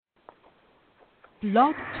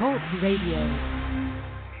Blog Talk Radio.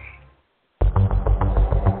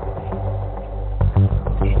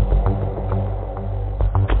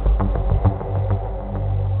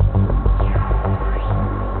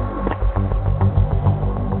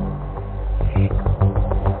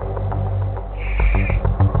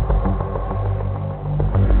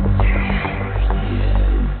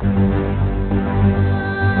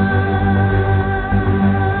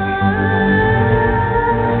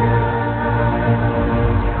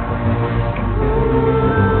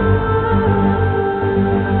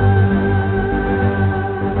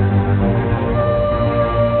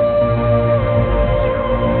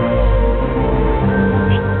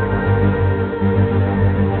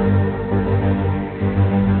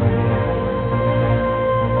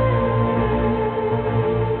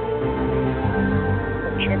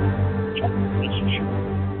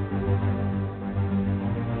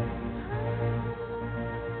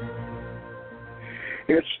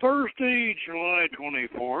 It's Thursday, July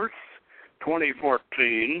 24th,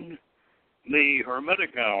 2014, the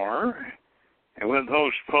Hermetic Hour, with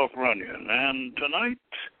host Poke Runyon. And tonight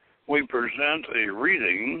we present a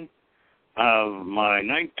reading of my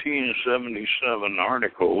 1977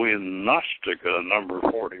 article in Gnostica No.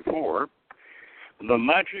 44, The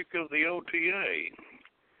Magic of the O.T.A.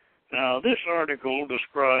 Now, this article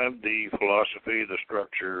described the philosophy, the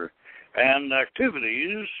structure, and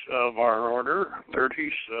activities of our order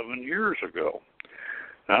 37 years ago.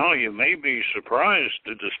 Now, you may be surprised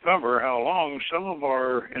to discover how long some of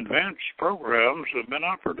our advanced programs have been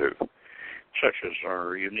operative, such as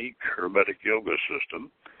our unique Hermetic Yoga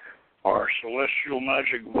system, our Celestial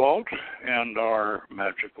Magick Vault, and our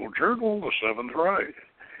magical journal, The Seventh Ride.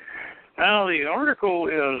 Now, the article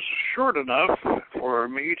is short enough for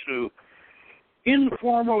me to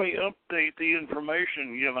informally update the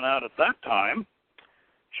information given out at that time.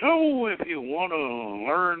 So if you want to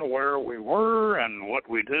learn where we were and what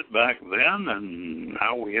we did back then and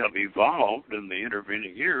how we have evolved in the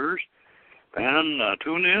intervening years, then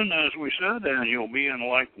tune in, as we said, and you'll be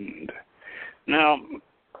enlightened. Now,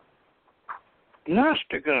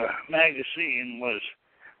 Gnostica magazine was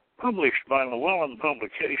published by Llewellyn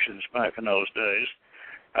Publications back in those days,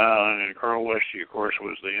 and Carl Westy, of course,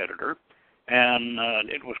 was the editor. And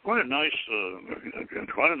it was quite a nice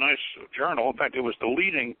journal. In fact, it was the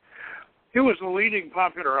leading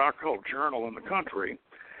popular occult journal in the country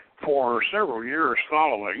for several years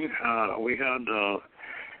following. We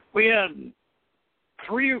had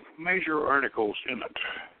three major articles in it.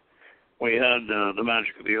 We had the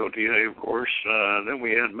Magic of the O.T.A., of course. Then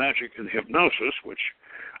we had Magic and Hypnosis, which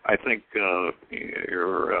I think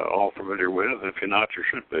you're all familiar with. If you're not, you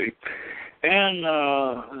should be. And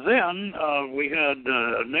then we had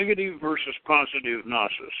negative versus positive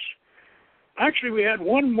Gnosis. Actually, we had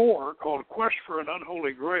one more called Quest for an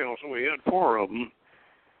Unholy Grail, so we had four of them.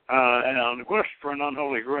 And the Quest for an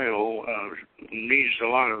Unholy Grail needs a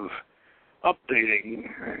lot of updating,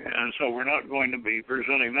 and so we're not going to be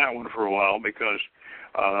presenting that one for a while because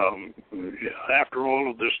after all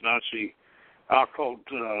of this Nazi occult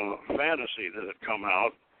fantasy that had come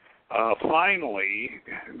out, finally,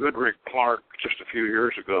 Goodrick Clark, just a few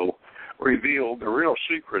years ago, revealed the real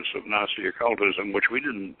secrets of Nazi occultism, which we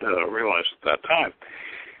didn't realize at that time.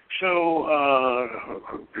 So,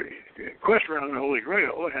 Quest for an Unholy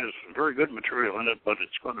Grail has very good material in it, but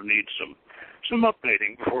it's going to need some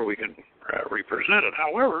updating before we can represent it.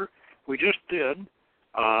 However, we just did,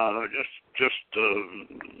 just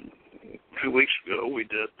 2 weeks ago, we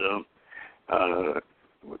did the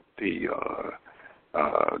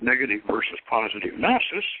negative versus positive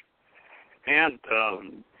Gnosis, and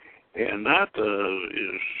that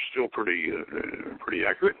is still pretty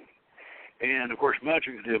accurate. And of course,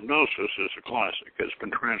 Magic and Hypnosis is a classic. It's been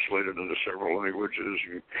translated into several languages.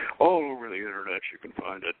 All over the internet you can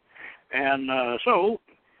find it. And so,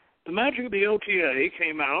 the Magic of the O.T.A.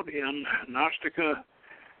 came out in Gnostica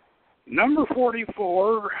No.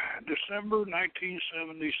 44, December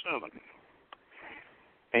 1977.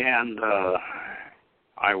 And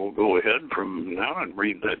I will go ahead from now and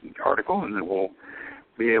read that article, and then we'll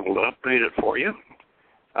be able to update it for you.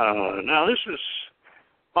 Now, this is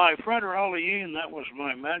by Frater Aliyin. That was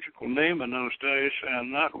my magical name in those days,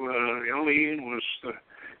 and that was Aliyin was the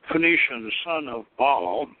Phoenician son of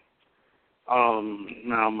Baal.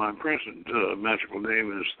 Now, my present magical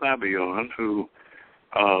name is Thabion, who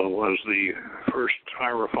was the first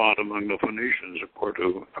hierophant among the Phoenicians,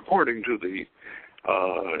 according to the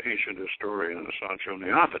ancient historian Sancho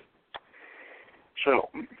Neophyt. So,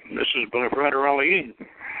 this is by Frater Aliyin.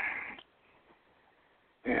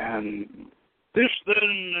 And This,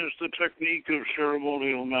 then, is the technique of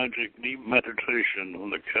ceremonial magic, deep meditation on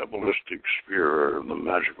the Kabbalistic sphere and the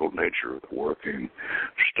magical nature of the working,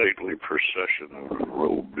 stately procession of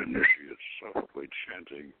robed initiates softly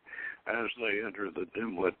chanting as they enter the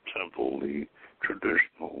dim-lit temple, the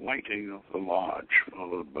traditional lighting of the lodge,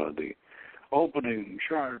 followed by the opening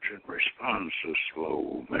charge and response, a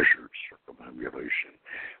slow, measured circumambulation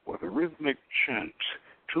with a rhythmic chant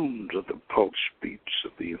tuned to the pulse beats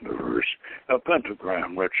of the universe, a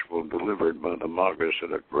pentagram ritual delivered by the magas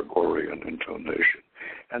at a Gregorian intonation,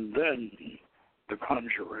 and then the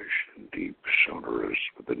conjuration, deep, sonorous,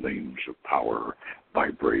 with the names of power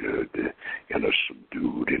vibrated in a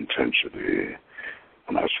subdued intensity.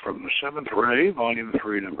 And that's from the Seventh Ray, Volume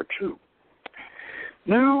 3, Number 2.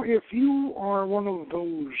 Now, if you are one of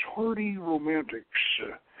those hardy romantics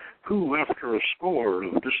who, after a score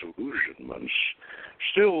of disillusionments,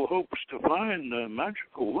 still hopes to find a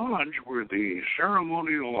magical lodge where the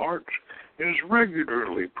ceremonial art is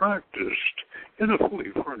regularly practiced in a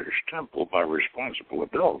fully furnished temple by responsible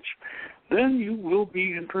adults, then you will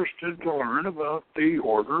be interested to learn about the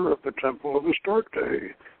Order of the Temple of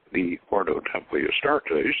Astarte, the Ordo Templi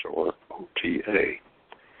Astartes, or O.T.A.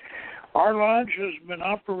 Our lodge has been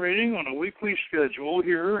operating on a weekly schedule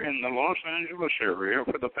here in the Los Angeles area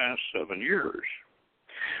for the past 7 years.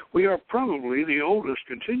 We are probably the oldest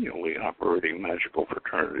continually operating magical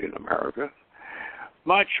fraternity in America.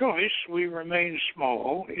 By choice, we remain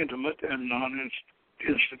small, intimate, and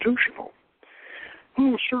non-institutional.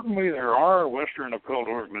 Well, certainly there are Western occult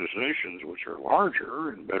organizations which are larger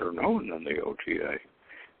and better known than the O.T.A.,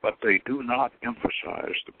 but they do not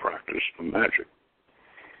emphasize the practice of magic.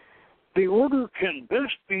 The order can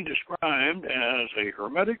best be described as a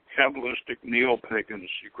Hermetic, Kabbalistic, Neo-Pagan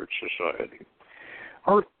secret society.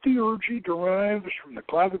 Our theurgy derives from the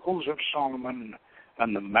clavicles of Solomon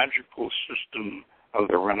and the magical system of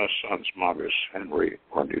the Renaissance magus Henry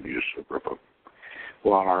Cornelius Agrippa,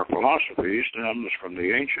 while our philosophy stems from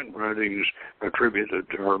the ancient writings attributed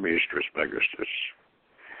to Hermes Trismegistus.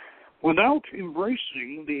 Without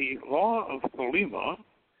embracing the law of Thelema,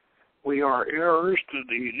 we are heirs to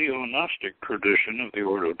the neo-Gnostic tradition of the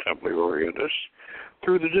Ordo Templi Orientis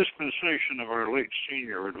through the dispensation of our late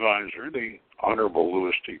senior advisor, the Honorable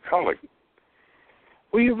Louis T. Cullig.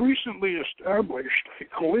 We have recently established a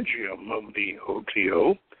collegium of the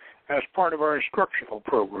OTO as part of our instructional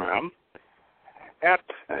program at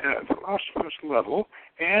Philosopher's level,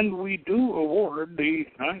 and we do award the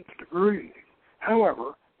 9th degree.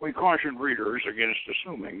 However, we caution readers against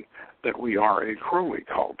assuming that we are a Crowley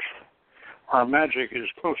cult. Our magic is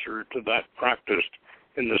closer to that practiced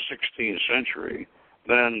in the 16th century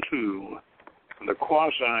than to the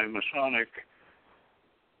quasi-Masonic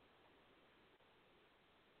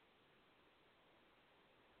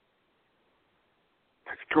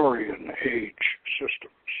Victorian age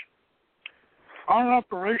systems. Our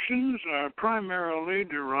operations are primarily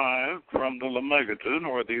derived from the Lemegeton,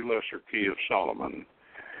 or the Lesser Key of Solomon,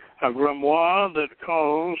 a grimoire that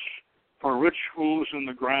calls for rituals in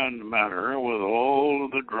the grand manner with all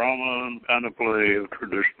of the drama and panoply of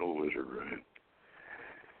traditional wizardry.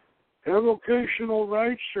 Evocational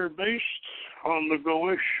rites are based on the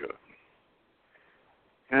Goetia,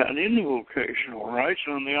 and invocational rites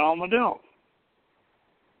on the Almadel.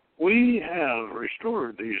 We have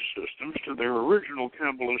restored these systems to their original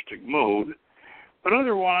Kabbalistic mode, but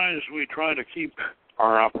otherwise we try to keep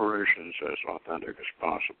our operations as authentic as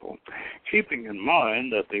possible, keeping in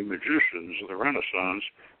mind that the magicians of the Renaissance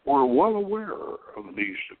were well aware of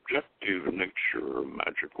the subjective nature of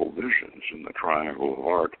magical visions in the triangle of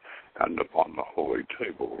art and upon the holy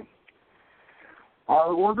table.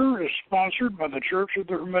 Our order is sponsored by the Church of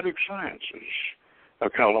the Hermetic Sciences, a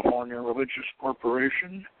California religious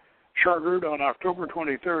corporation chartered on October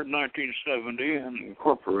 23, 1970, and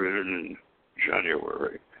incorporated in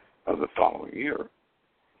January of the following year.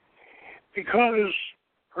 Because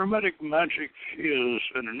Hermetic magic is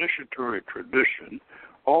an initiatory tradition,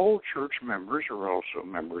 all church members are also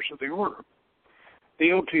members of the order.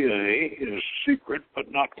 The O.T.A. is secret but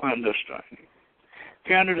not clandestine.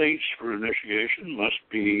 Candidates for initiation must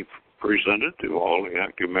be presented to all the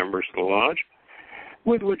active members of the lodge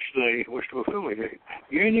with which they wish to affiliate,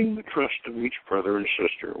 gaining the trust of each brother and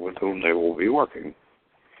sister with whom they will be working.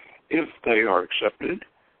 If they are accepted,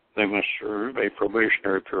 they must serve a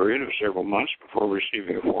probationary period of several months before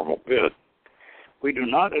receiving a formal bid. We do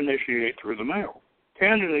not initiate through the mail.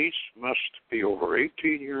 Candidates must be over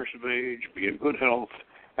 18 years of age, be in good health,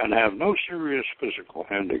 and have no serious physical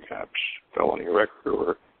handicaps, felony record,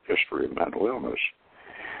 or history of mental illness.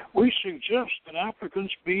 We suggest that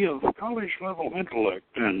applicants be of college-level intellect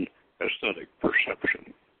and aesthetic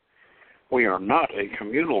perception. We are not a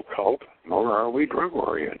communal cult, nor are we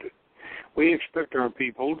drug-oriented. We expect our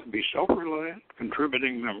people to be self-reliant,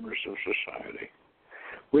 contributing members of society.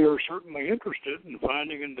 We are certainly interested in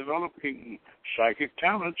finding and developing psychic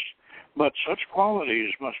talents, but such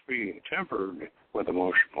qualities must be tempered with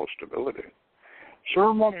emotional stability.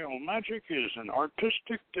 Ceremonial magic is an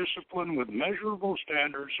artistic discipline with measurable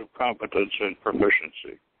standards of competence and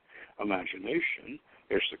proficiency. Imagination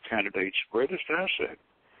is the candidate's greatest asset,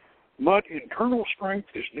 but internal strength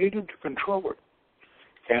is needed to control it.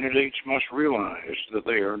 Candidates must realize that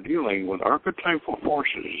they are dealing with archetypal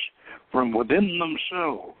forces from within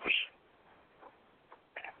themselves,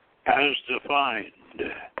 as defined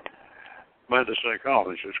by the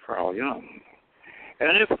psychologist Carl Jung.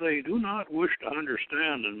 And if they do not wish to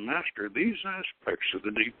understand and master these aspects of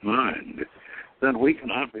the deep mind, then we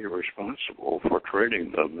cannot be responsible for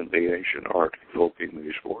training them in the ancient art evoking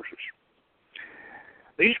these forces.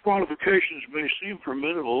 These qualifications may seem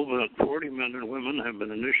formidable, but 40 men and women have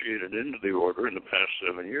been initiated into the order in the past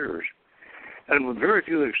 7 years. And with very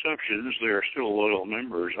few exceptions, they are still loyal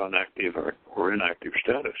members on active or inactive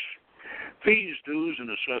status. Fees, dues, and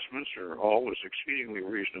assessments are always exceedingly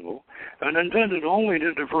reasonable and intended only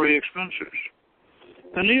to defray expenses.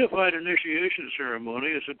 The neophyte initiation ceremony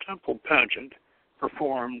is a temple pageant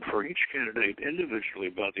performed for each candidate individually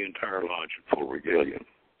by the entire lodge in full regalia.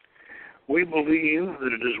 We believe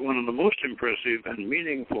that it is one of the most impressive and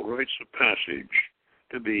meaningful rites of passage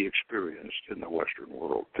to be experienced in the Western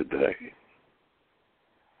world today.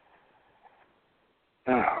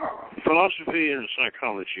 Now, philosophy and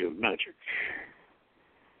psychology of magic.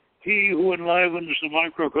 He who enlivens the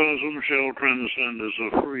microcosm shall transcend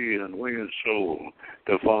as a free and winged soul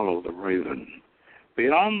to follow the raven.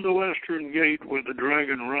 Beyond the western gate where the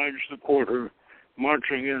dragon rides the quarter,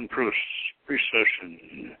 marching in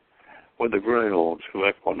procession with the grail to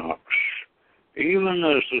equinox. Even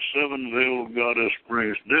as the seven-veiled goddess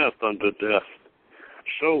brings death unto death,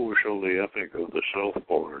 so shall the epic of the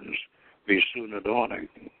self-borns be soon adawning,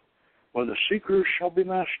 when the seekers shall be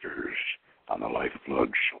masters, and the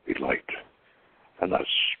lifeblood shall be light. And that's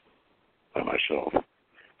by myself.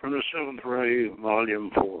 From the Seventh Ray,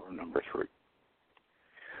 Volume 4, Number 3.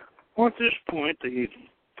 Well, at this point, the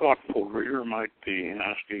thoughtful reader might be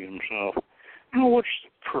asking himself, what's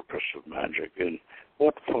the purpose of magic and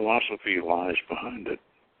what philosophy lies behind it?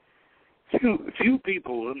 Few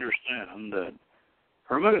people understand that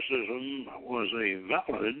Hermeticism was a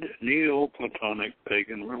valid Neoplatonic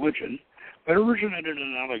pagan religion that originated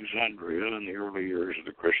in Alexandria in the early years of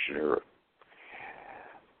the Christian era.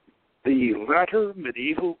 The latter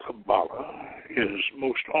medieval Kabbalah is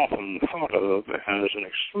most often thought of as an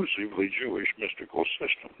exclusively Jewish mystical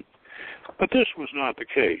system, but this was not the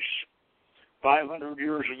case. 500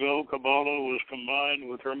 years ago, Kabbalah was combined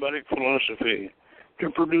with Hermetic philosophy to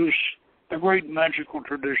produce the great magical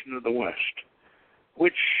tradition of the West,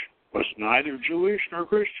 which was neither Jewish nor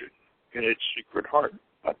Christian in its secret heart,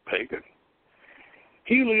 but pagan.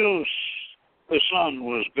 Helios, the sun,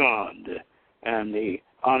 was God, and the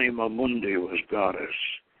anima mundi was goddess,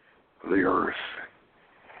 the earth.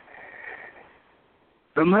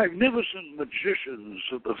 The magnificent magicians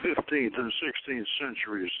of the 15th and 16th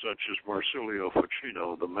centuries, such as Marsilio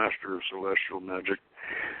Ficino, the master of celestial magic,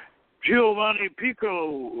 Giovanni Pico,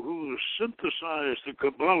 who synthesized the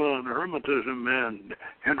Kabbalah and Hermetism, and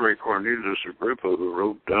Henry Cornelius Agrippa, who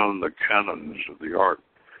wrote down the canons of the art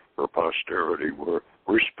for posterity, were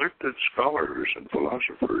respected scholars and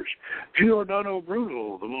philosophers. Giordano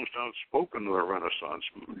Bruno, the most outspoken of the Renaissance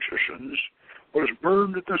magicians, was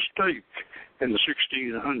burned at the stake in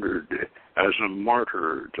 1600 as a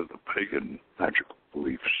martyr to the pagan magical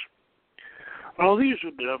beliefs. Well, these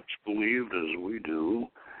adepts believed, as we do,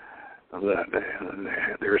 that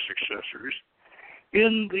their successors,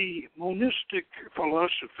 in the monistic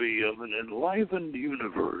philosophy of an enlivened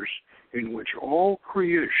universe in which all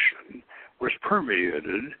creation was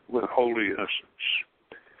permeated with holy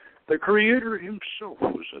essence. The Creator himself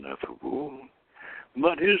was ineffable,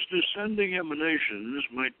 but his descending emanations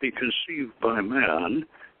might be conceived by man,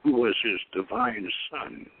 who was his divine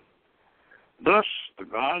son. Thus, the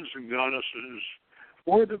gods and goddesses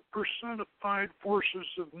were the personified forces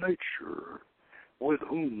of nature with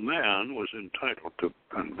whom man was entitled to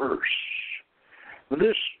converse.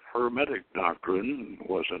 This Hermetic doctrine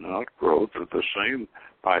was an outgrowth of the same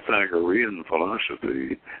Pythagorean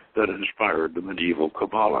philosophy that inspired the medieval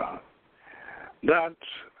Kabbalah. That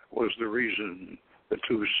was the reason the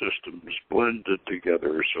two systems blended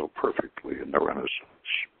together so perfectly in the Renaissance.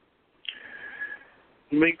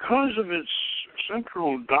 Because of its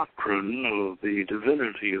central doctrine of the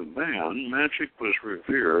divinity of man, magic was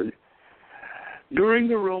revered during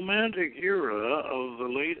the Romantic era of the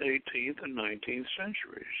late 18th and 19th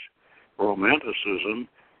centuries. Romanticism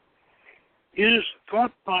is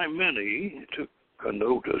thought by many to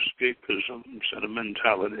connote escapism,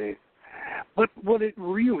 sentimentality, but what it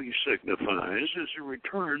really signifies is a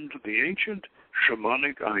return to the ancient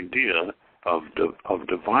shamanic idea of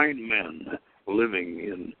divine men living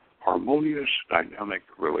in harmonious, dynamic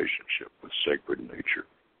relationship with sacred nature.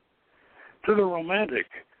 To the romantic,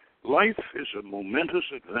 life is a momentous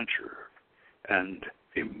adventure and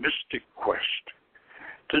a mystic quest.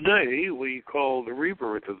 Today, we call the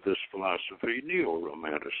rebirth of this philosophy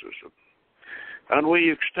neo-romanticism, and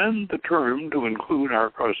we extend the term to include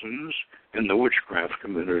our cousins in the witchcraft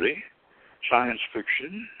community, science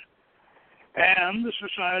fiction, and the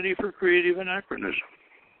Society for Creative Anachronism.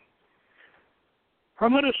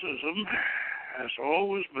 Hermeticism has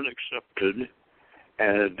always been accepted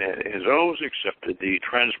and has always accepted the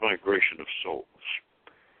transmigration of souls.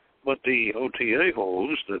 But the O.T.A.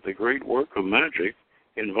 holds that the great work of magic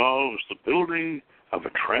involves the building of a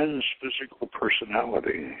transphysical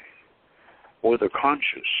personality with a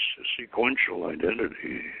conscious, sequential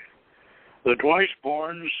identity. The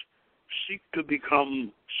twice-borns seek to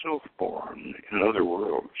become self-born in other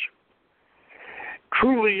worlds.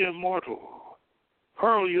 Truly immortal,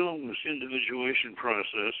 Carl Jung's individuation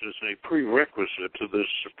process is a prerequisite to this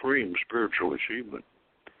supreme spiritual achievement.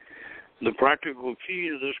 The practical key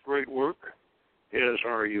to this great work is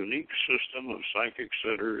our unique system of psychic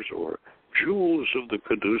centers, or jewels of the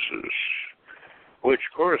caduceus, which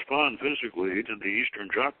correspond physically to the Eastern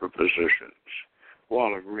chakra positions,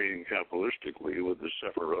 while agreeing Kabbalistically with the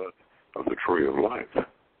Sephirah of the Tree of Life.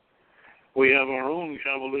 We have our own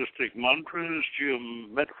Kabbalistic mantras,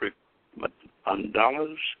 geometric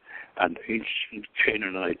mandalas, and ancient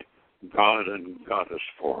Canaanite god and goddess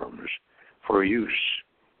forms for use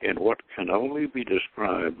in what can only be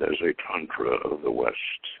described as a Tantra of the West.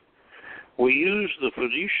 We use the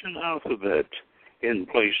Phoenician alphabet in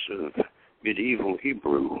place of medieval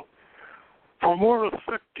Hebrew for more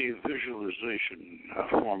effective visualization of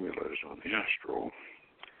formulas on the astral.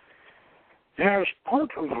 As part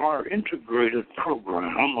of our integrated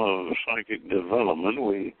program of psychic development,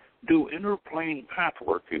 we do inner plane path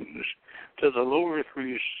workings to the lower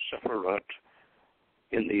three Sephirot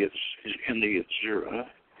in the Yetzirah,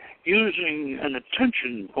 using an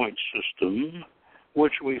attention point system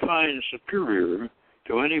which we find superior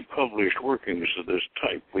to any published workings of this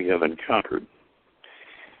type we have encountered.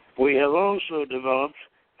 We have also developed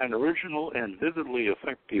an original and vividly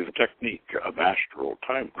effective technique of astral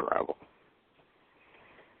time travel.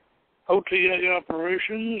 O.T.A.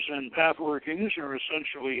 operations and path workings are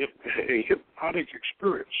essentially a hypnotic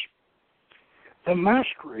experience. The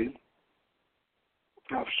mastery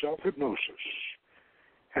of self-hypnosis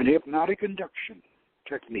and hypnotic induction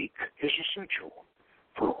technique is essential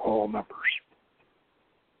for all members.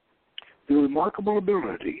 The remarkable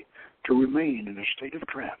ability to remain in a state of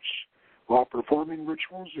trance while performing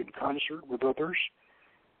rituals in concert with others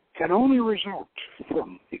can only result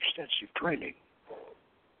from extensive training.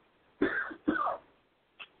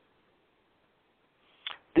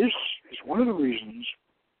 This is one of the reasons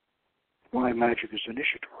why magic is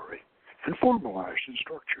initiatory and formalized in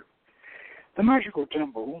structure. The magical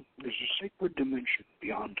temple is a sacred dimension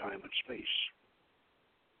beyond time and space.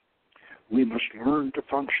 We must learn to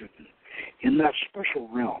function in that special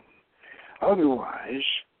realm. Otherwise,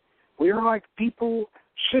 we are like people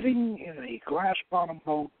sitting in a glass-bottom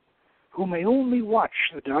boat who may only watch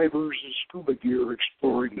the divers in scuba gear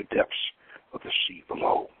exploring the depths of the sea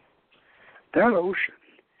below. That ocean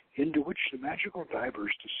into which the magical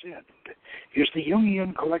divers descend is the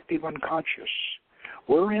Jungian collective unconscious,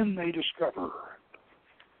 wherein they discover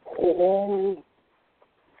all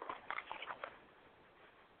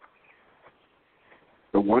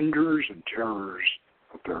the wonders and terrors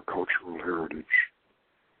of their cultural heritage.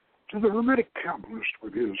 To the Hermetic Kabbalist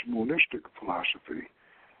with his monistic philosophy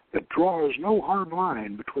that draws no hard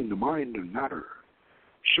line between the mind and matter,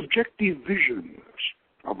 subjective visions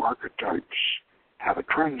of archetypes have a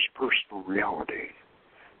transpersonal reality.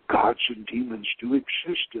 Gods and demons do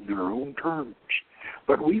exist in their own terms,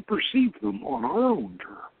 but we perceive them on our own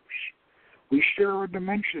terms. We share a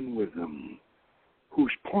dimension with them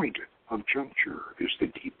whose point of juncture is the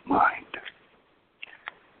deep mind.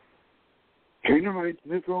 Canaanite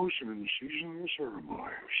mythos and seasonal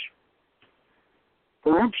ceremonies.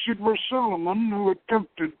 Perhaps it was Solomon who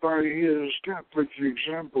attempted by his Catholic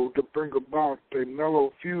example to bring about a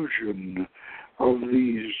mellow fusion of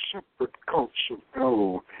these separate cults of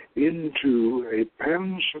El into a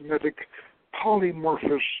pan-Semitic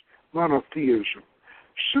polymorphous monotheism,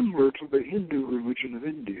 similar to the Hindu religion of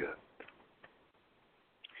India.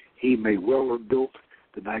 He may well have built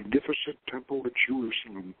the magnificent temple at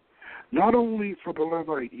Jerusalem, not only for the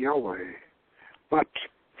Levite Yahweh, but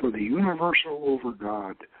for the universal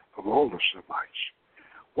over-God of all the Semites.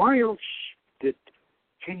 Why else did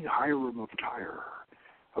King Hiram of Tyre,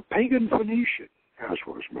 a pagan Phoenician, as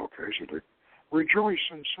was Melchizedek, rejoice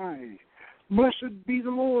and say, "Blessed be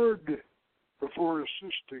the Lord," before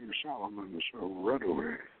assisting Solomon so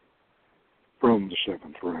readily? From the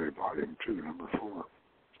 7th Ray, Volume 2, Number 4.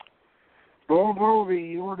 Although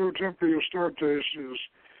the Ordo Templi Astartes is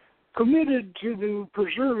committed to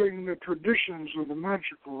preserving the traditions of the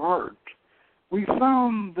magical art, we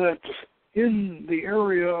found that in the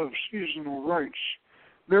area of seasonal rites,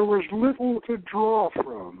 there was little to draw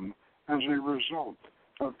from as a result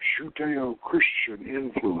of Judeo-Christian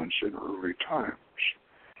influence in early times.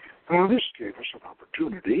 Now, this gave us an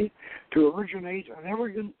opportunity to originate an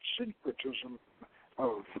elegant syncretism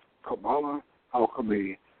of Kabbalah,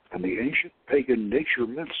 alchemy, and the ancient pagan nature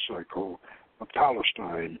myth cycle of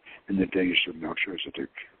Palestine in the days of Melchizedek.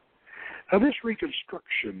 Now, this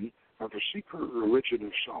reconstruction of the secret religion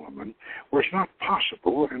of Solomon was not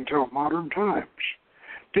possible until modern times,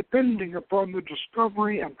 depending upon the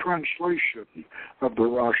discovery and translation of the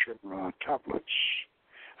Rosh Hashanah tablets.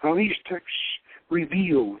 Now, these texts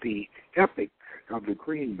reveal the epic of the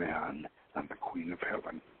Green Man and the Queen of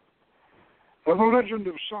Heaven. Now, the legend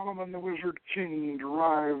of Solomon the Wizard King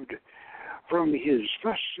derived from his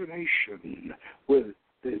fascination with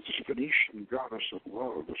the Phoenician goddess of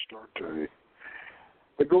love, Astarte.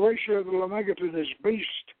 The Galatia of the Lemegeton is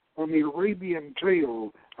based on the Arabian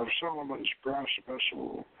tale of Solomon's brass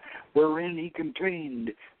vessel, wherein he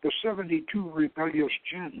contained the 72 rebellious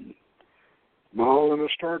jinn. Baal and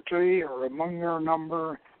Astarte are among their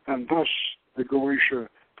number, and thus the Galatia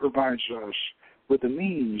provides us with the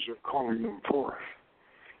means of calling them forth.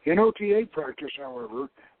 In O.T.A. practice, however,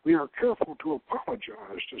 we are careful to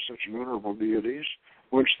apologize to such venerable deities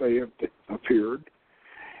once they have appeared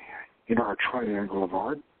in our triangle of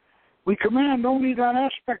art. We command only that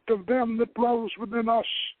aspect of them that dwells within us,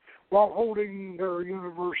 while holding their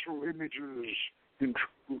universal images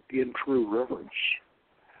in true reverence.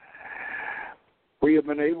 We have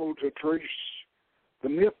been able to trace the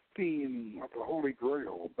myth theme of the Holy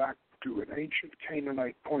Grail back to an ancient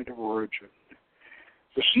Canaanite point of origin.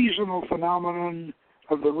 The seasonal phenomenon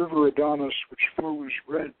of the river Adonis, which flows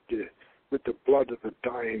red with the blood of the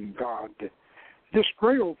dying god. This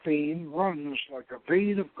Grail theme runs like a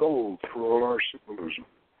vein of gold through all our symbolism.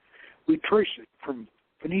 We trace it from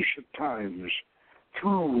Phoenician times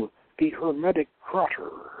through the Hermetic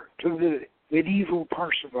Krater to the medieval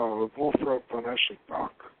Parzival of Wolfram von Essenbach.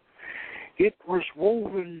 It was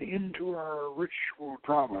woven into our ritual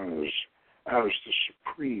dramas as the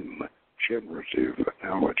supreme generative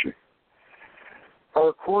analogy.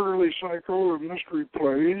 Our quarterly cycle of mystery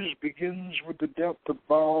plays begins with the death of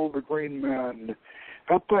Baal the Green Man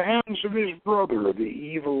at the hands of his brother, the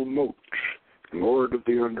evil Moat, Lord of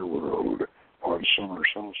the Underworld, on summer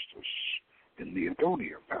solstice in the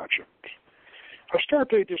Adonia pageant.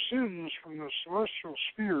 Astarte descends from the celestial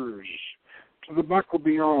spheres to the back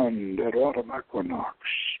beyond at autumn equinox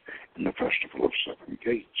in the Festival of Seven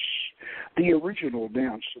Gates, the original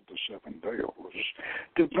dance of the Seven Veils,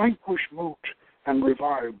 to vanquish Moat and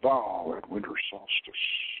revive Baal at winter solstice.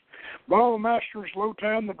 Baal masters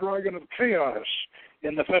Lotan, the dragon of chaos,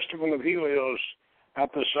 in the Festival of Helios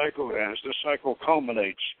at the cycle, as the cycle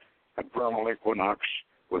culminates at vernal equinox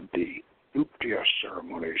with the O.T.A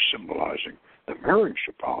ceremony symbolizing the marriage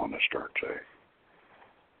of Baal and Astarte.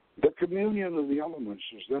 The communion of the elements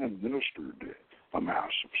is then administered, a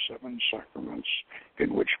mass of 7 sacraments,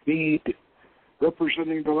 in which mead,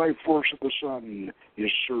 representing the life force of the sun,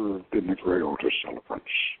 is served in the Grail to celebrants.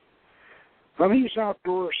 Now, these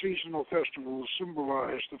outdoor seasonal festivals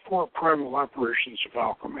symbolize the 4 primal operations of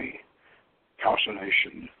alchemy: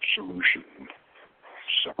 calcination, solution,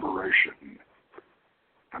 separation,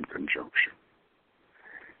 and conjunction.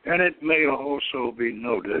 And it may also be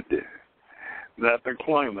noted that the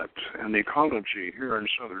climate and ecology here in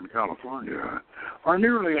Southern California are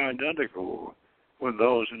nearly identical with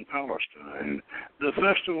those in Palestine. The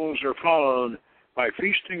festivals are followed by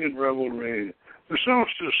feasting and revelry. The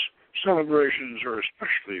solstice celebrations are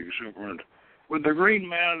especially exuberant, with the Green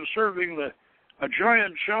Man serving a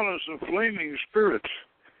giant chalice of flaming spirit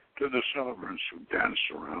to the celebrants who dance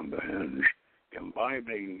around the henge,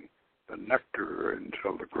 imbibing the nectar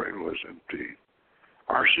until the Grail is empty.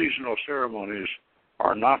 Our seasonal ceremonies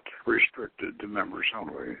are not restricted to members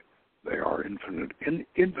only. They are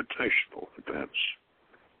invitational events.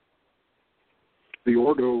 The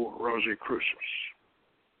Ordo Rosicrucis.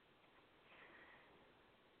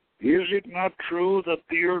 Is it not true that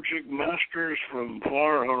theurgic masters from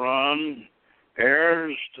far Haran,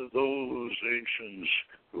 heirs to those ancients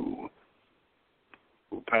who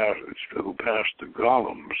passed the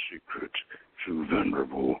Gollum secret to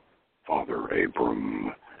venerable Father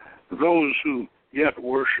Abram, those who yet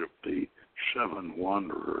worship the seven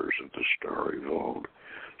wanderers of the starry vault,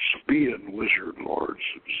 spy and wizard lords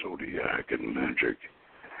of zodiac and magic,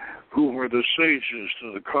 who were the sages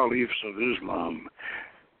to the caliphs of Islam,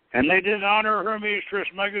 and they did honor Hermes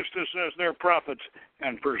Trismegistus as their prophet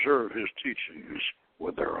and preserve his teachings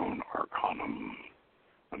with their own arcanum.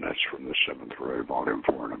 And that's from the 7th Ray, Volume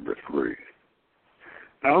 4, Number 3.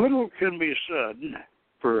 Now, little can be said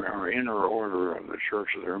for our inner order of the Church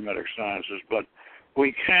of the Hermetic Sciences, but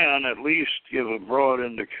we can at least give a broad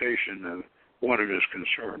indication of what it is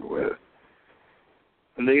concerned with.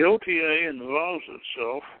 And the O.T.A. involves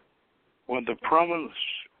itself with the province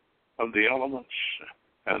of the elements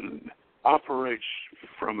and operates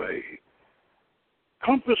from a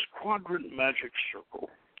compass quadrant magic circle.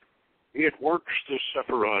 It works the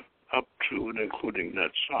Sephiroth up to and including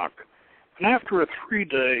Netzach. And after a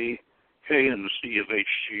 3-day K&C of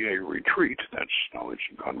HCA retreat, that's Knowledge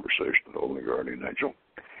and Conversation with the Holy Guardian Angel,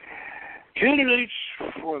 candidates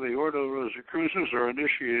for the Ordo Rosicrucis are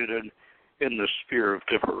initiated in the sphere of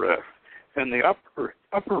Tiferet, and the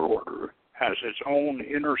upper order has its own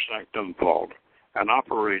inner sanctum vault and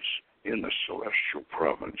operates in the celestial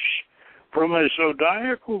province from a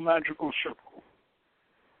zodiacal magical circle.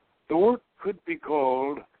 The work could be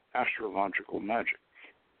called astrological magic.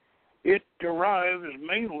 It derives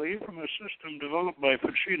mainly from a system developed by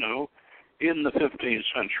Ficino in the 15th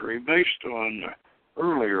century based on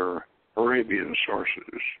earlier Arabian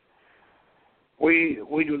sources.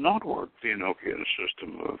 We do not work the Enochian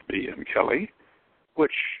system of B. and Kelly,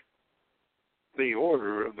 which the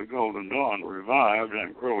Order of the Golden Dawn revived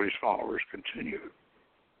and Crowley's followers continued.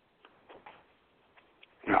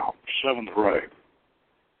 Now, 7th Ray.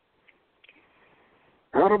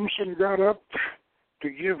 Adamson got up to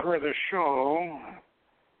give her the show,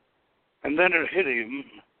 and then it hit him,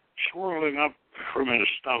 swirling up from his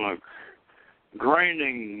stomach,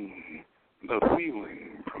 draining the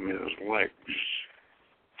feeling from his legs.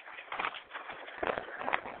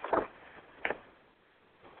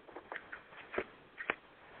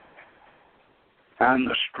 And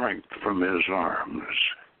the strength from his arms,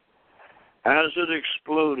 as it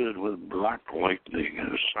exploded with black lightning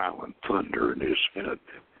and silent thunder in his head.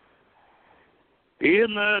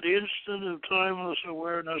 In that instant of timeless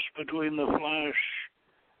awareness between the flash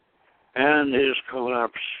and his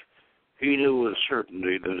collapse, he knew with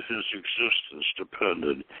certainty that his existence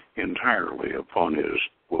depended entirely upon his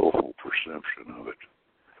willful perception of it.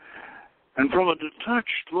 And from a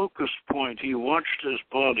detached locus point, he watched his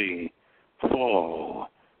body fall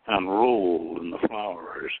and roll in the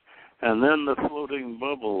flowers, and then the floating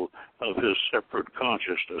bubble of his separate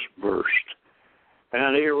consciousness burst.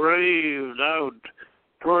 And he raved out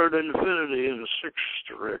toward infinity in 6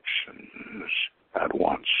 directions at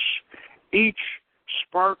once. Each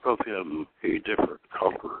spark of him a different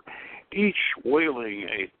color, each wailing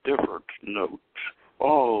a different note,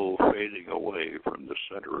 all fading away from the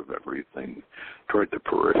center of everything toward the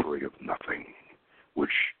periphery of nothing, which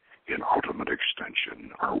in ultimate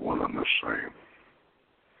extension are one and the same.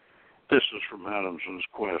 This is from Adamson's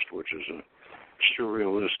Quest, which is a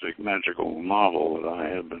surrealistic magical novel that I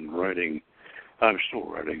have been writing. I'm still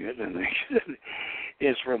writing it, and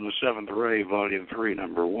it's from the 7th Ray, Volume 3,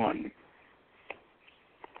 Number 1.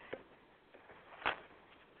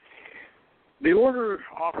 The Order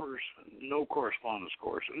offers no correspondence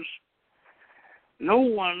courses. No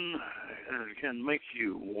one can make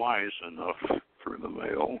you wise enough through the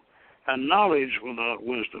mail, and knowledge without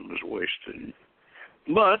wisdom is wasted.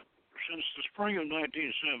 But since the spring of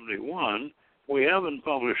 1971, we have been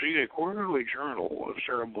publishing a quarterly journal of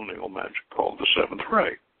ceremonial magic called the 7th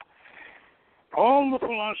Ray. All the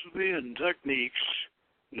philosophy and techniques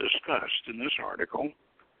discussed in this article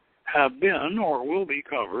have been or will be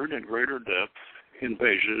covered in greater depth in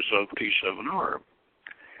pages of T7R.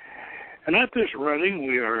 And at this writing,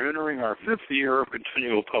 we are entering our 5th year of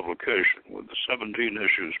continual publication with the 17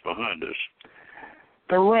 issues behind us.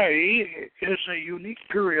 The Ray is a unique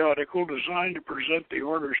periodical designed to present the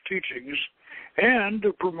Order's teachings and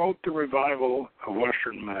to promote the revival of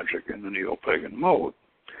Western magic in the neo-pagan mode.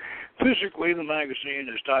 Physically, the magazine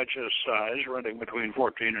is digest size, running between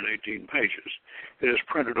 14 and 18 pages. It is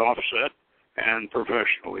printed offset and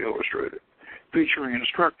professionally illustrated, featuring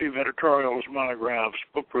instructive editorials, monographs,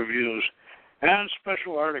 book reviews, and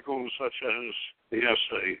special articles such as the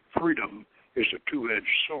essay, Freedom is a Two-Edged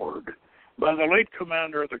Sword, by the late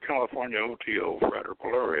commander of the California O.T.A, Frater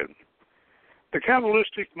Polarian. The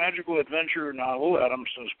Kabbalistic magical adventure novel,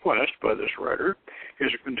 Adamson's Quest, by this writer,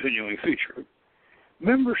 is a continuing feature.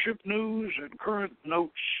 Membership news and current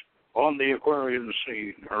notes on the Aquarian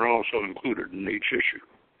scene are also included in each issue.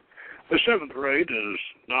 The seventh rate does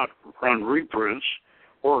not run reprints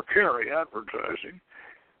or carry advertising.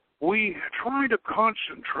 We try to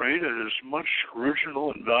concentrate as much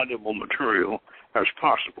original and valuable material as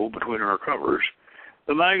possible between our covers.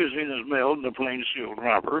 The magazine is mailed in a plain sealed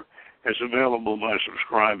wrapper. It's available by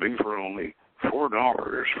subscribing for only $4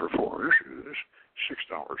 for 4 issues,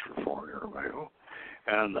 $6 for 4-year mail.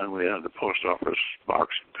 And then we have the post office box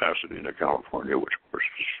in Pasadena, California, which of course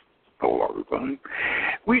is no longer fun.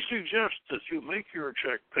 We suggest that you make your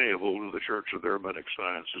check payable to the Church of the Hermetic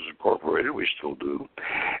Sciences Incorporated. We still do.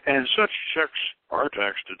 And such checks are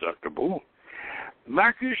tax deductible.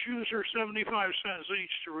 Mac issues are 75 cents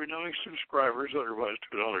each to renewing subscribers, otherwise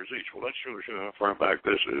 $2 each. Well, that shows you how far back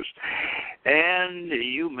this is. And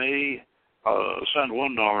you may send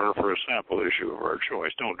 $1 for a sample issue of our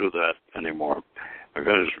choice. Don't do that anymore,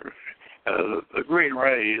 because the Green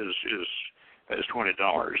Ray is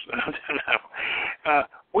 $20 now.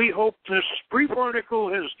 We hope this brief article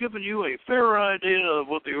has given you a fair idea of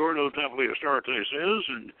what the Ordo Templi Astartes is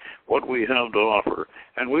and what we have to offer.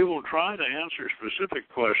 And we will try to answer specific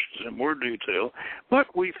questions in more detail,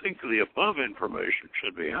 but we think the above information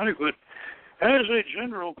should be adequate as a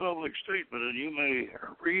general public statement, and you may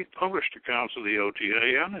read published accounts of the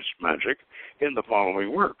O.T.A. and its magic in the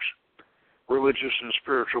following works. Religious and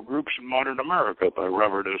Spiritual Groups in Modern America by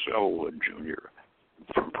Robert S. Elwood, Jr.,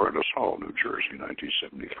 from Prentice Hall, New Jersey,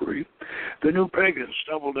 1973. The New Pagans,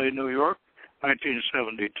 Doubleday, New York,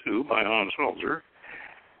 1972, by Hans Holzer.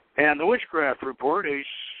 And The Witchcraft Report, Ace,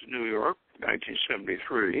 New York,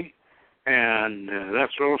 1973. And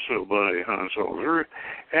that's also by Hans Holzer.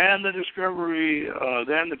 And the Discovery,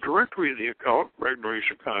 then the Directory of the Occult, Gregory,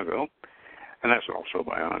 Chicago. And that's also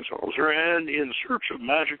by Hans Holzer. And In Search of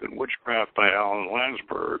Magic and Witchcraft by Alan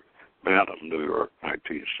Landsberg, Bantam, New York,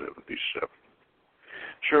 1977.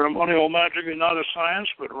 Ceremonial magic is not a science,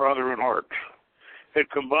 but rather an art. It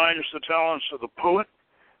combines the talents of the poet,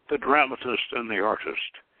 the dramatist, and the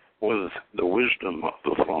artist with the wisdom of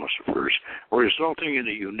the philosophers, resulting in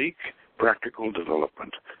a unique, practical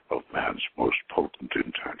development of man's most potent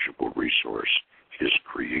intangible resource, his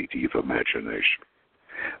creative imagination.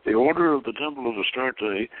 The Order of the Temple of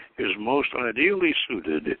Astarte is most ideally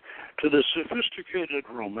suited to the sophisticated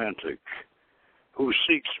romantic who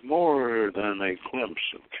seeks more than a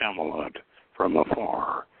glimpse of Camelot from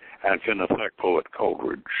afar and can affect poet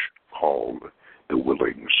Coleridge called the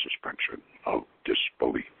willing suspension of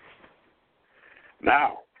disbelief.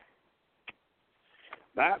 Now,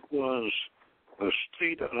 that was the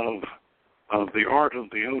state of the art of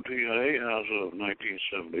the O.T.A. as of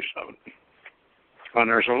 1977. And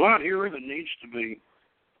there's a lot here that needs to be,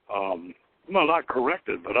 well, not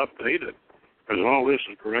corrected, but updated. Because all this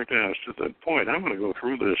is correct as to that point. I'm going to go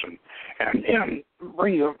through this and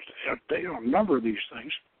bring you up to date on a number of these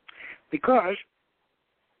things. Because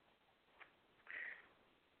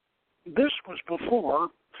this was before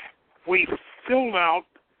we filled out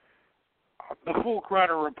the full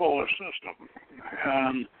Crater-Rapola system.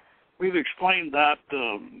 And we've explained that,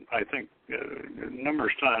 I think,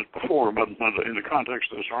 numerous times before, but in the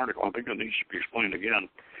context of this article, I think it needs to be explained again.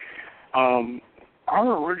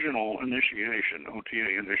 Our original initiation,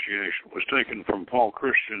 O.T.A. initiation, was taken from Paul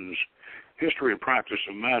Christian's History and Practice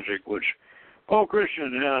of Magic, which Paul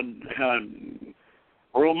Christian had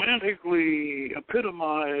romantically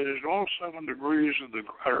epitomized all 7 degrees of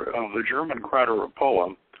the German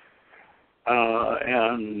Crater-Rapola,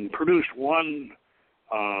 and produced one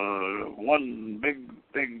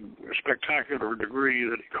big spectacular degree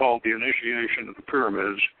that he called the Initiation of the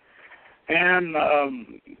Pyramids. And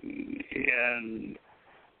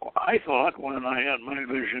I thought, when I had my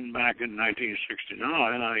vision back in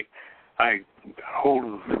 1969, I got hold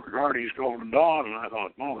of Rigardi's Golden Dawn, and I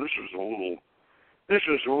thought, well, this is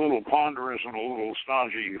a little ponderous and a little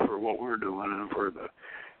stodgy for what we're doing and for the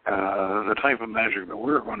type of magic that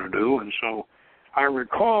we're going to do. And so I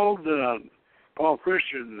recalled Paul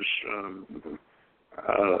Christian's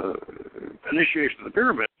Initiation of the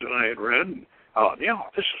Pyramids that I had read. Yeah,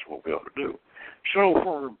 this is what we ought to do. So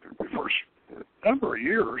for number of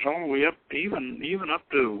years, all the way up, even up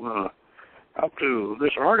to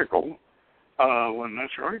this article.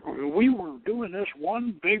 We were doing this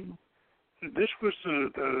one big. This was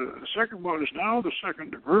the second one is now the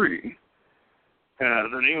second degree,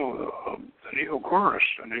 the Neo-Chorus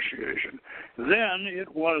initiation. Then it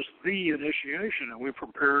was the initiation, and we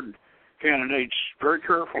prepared candidates very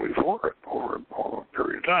carefully for it over a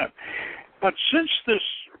period of time. But since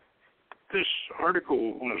this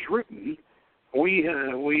article was written, we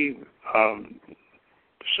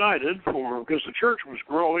decided, because the church was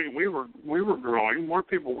growing, we were growing, more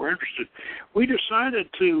people were interested. We decided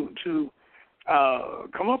to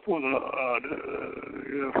come up with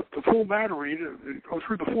the full battery, to go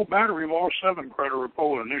through the full battery of all 7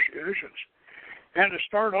 Crater-Rapala initiations, and to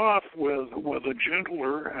start off with a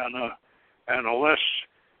gentler and a less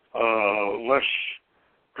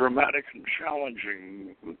dramatic and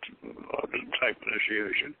challenging type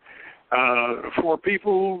initiation for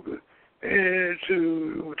people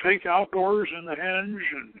to take outdoors in the henge,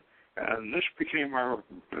 and this became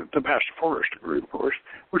the Master Forest degree, of course,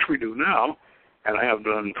 which we do now, and I have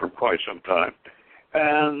done for quite some time.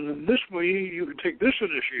 And this way, you can take this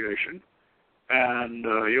initiation, and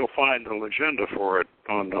you'll find the agenda for it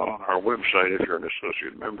on our website if you're an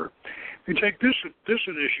associate member. You take this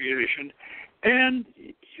initiation, and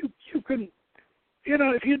you can,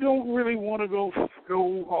 if you don't really want to go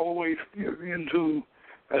all the way into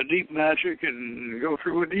deep magic and go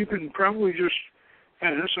through it, you can probably just,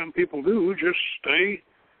 and some people do, just stay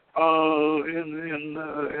in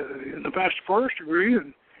the Master Forest degree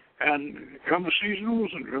and come to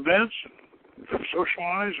seasonals and events and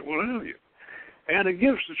socialize and what have you. And it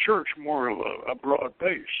gives the church more of a broad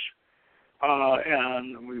base.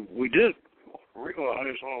 And we did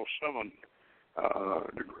realize all 7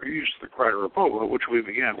 degrees of the Crater-Rapala, which we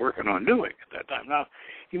began working on doing at that time. Now,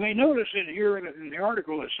 you may notice in here in the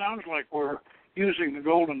article, it sounds like we're using the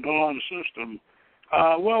Golden Dawn system.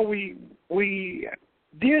 Well, we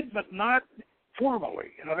did, but not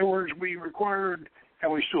formally. In other words, we required,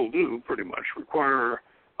 and we still do pretty much, require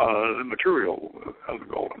the material of the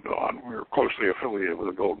Golden Dawn. We're closely affiliated with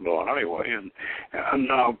the Golden Dawn anyway,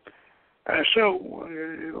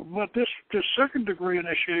 but this second degree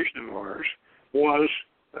initiation of ours was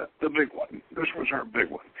the big one. This was our big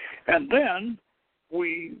one, and then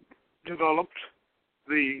we developed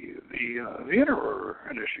the inner order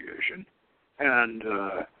initiation, and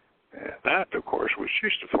that, of course, was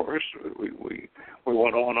Shista Forest. We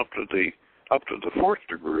went on up to the 4th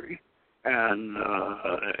degree, and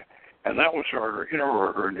that was our inner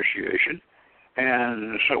order initiation,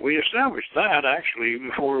 and so we established that actually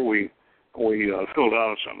before we filled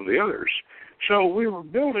out some of the others. So we were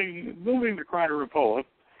building the Crater-Rapala,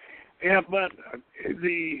 but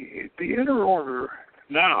the inner order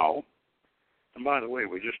now, and by the way,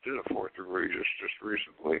 we just did a 4th degree just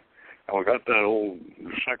recently, and we got that old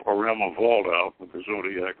Cyclorama vault out with the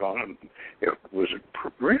Zodiac on it. It was in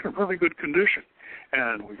really good condition,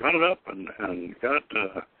 and we got it up and got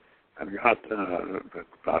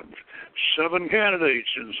about 7 candidates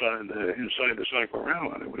inside the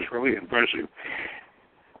Cyclorama, and it was really impressive.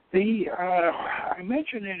 I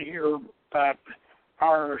mentioned in here that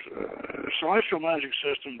our celestial magic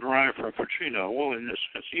system derived from Ficino. Well, in this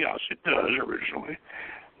sense, yes, it does originally,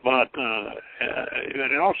 but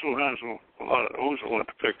it also has a lot of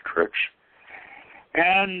ozoleptic tricks.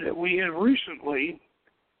 And we have recently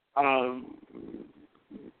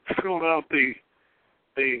filled out the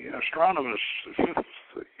astronomers,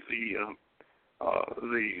 the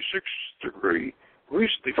 6th degree.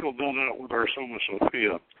 Recently filled that out with our Soma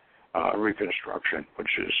Sophia reconstruction,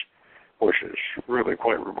 which is really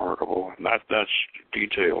quite remarkable, and that's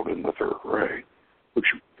detailed in the 3rd ray, which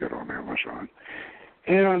you can get on Amazon.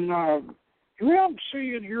 And you don't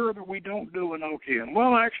see in here that we don't do an Enochian.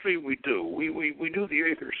 Well, actually, we do. We do the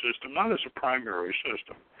Aether system, not as a primary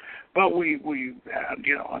system, but we had,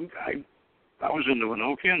 I was into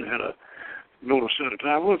Enochian, had built a set of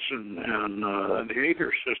tablets, and the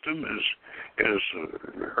Aether system is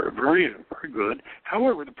very, very good.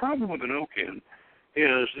 However, the problem with Enochian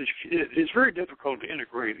is it's very difficult to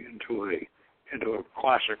integrate into a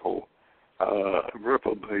classical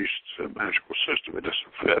Grippa-based magical system. It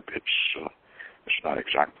doesn't fit. It's not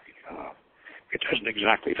exactly. It doesn't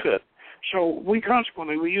exactly fit. So we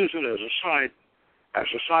use it as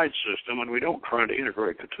a side system, and we don't try to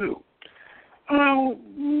integrate the two. Well,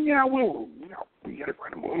 yeah, we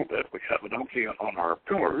integrate them a little bit. We have Enochian on our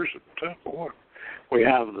pillars at the temple. We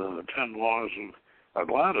have the 10 laws of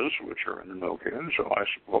Atlantis, which are in Enochian, so I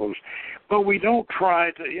suppose. But we don't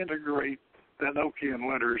try to integrate Enochian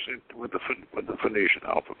letters with the Phoenician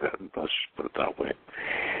alphabet. Let's put it that way.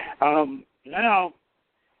 Now,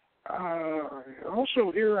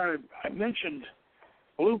 also here I mentioned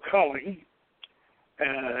Lou Culling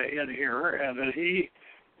in here, and that he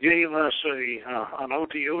gave us an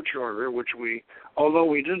O.T.A charter, which although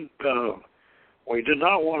we did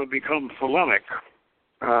not want to become polemic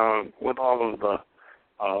with all of the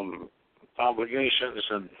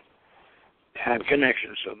obligations and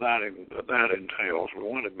connections that entails. We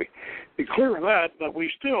want to be clear of that, but we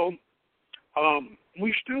still want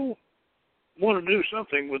to do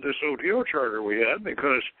something with this O.T.A charter we had,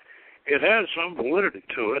 because it has some validity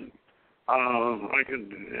to it.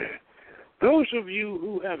 Those of you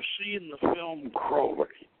who have seen the film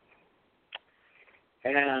Crowley,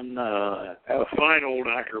 and a fine old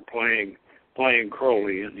actor playing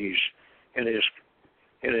Crowley in his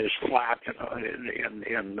flat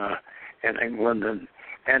in England,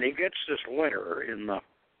 and he gets this letter in the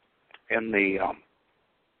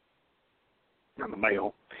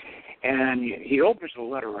mail, and he opens the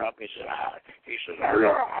letter up. He says,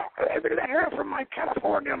 "Letter from my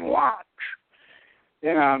Californian lodge."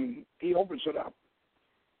 And he opens it up.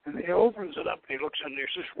 And he looks in there,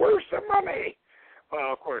 he says, "Where's the money?"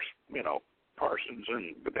 Well, of course, Parsons,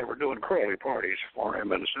 but they were doing Crowley parties for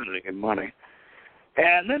him and sending him money.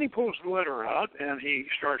 And then he pulls the letter out, and he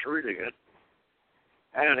starts reading it.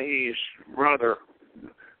 And he's rather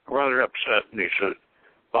upset, and he said,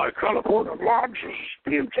 "My California lodge is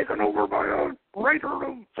being taken over by a writer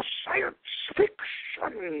of science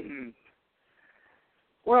fiction."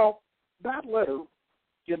 Well, that letter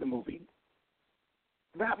in the movie,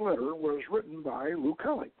 that letter was written by Lou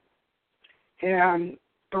Culling. And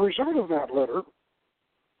the result of that letter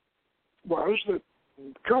was that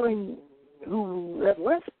Culling, who had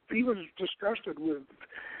left, he was disgusted with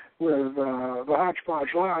the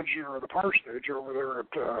Hodgepodge Lodge or the Parsonage over there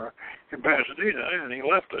in Pasadena, and he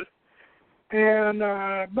left it. And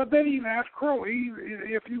but then he asked Crowley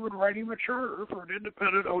if he would write him a charter for an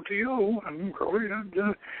independent O.T.A, and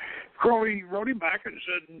Crowley wrote him back and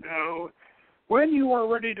said, "No, when you are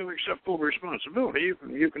ready to accept full responsibility,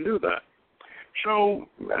 you can do that." So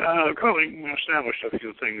Culling established a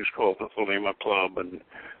few things called the Thelema Club and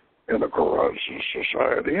the Carras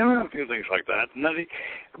Society, and a few things like that. And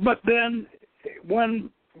but then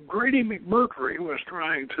when Grady McMurtry was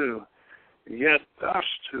trying to get us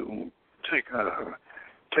to take a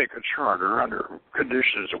charter under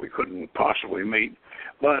conditions that we couldn't possibly meet,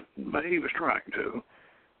 but he was trying to,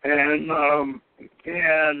 and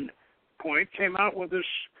Point came out with this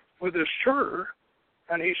charter,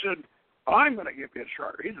 and he said, "I'm going to give you a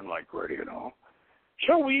charter." He didn't like Grady at all.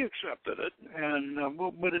 So we accepted it, and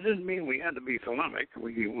but it didn't mean we had to be Thelemic.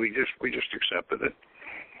 We just accepted it.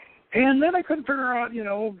 And then I couldn't figure out,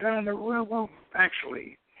 down there. Well,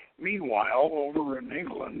 actually, meanwhile, over in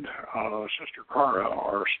England, Sister Cara,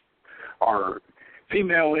 our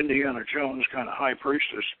female Indiana Jones kind of high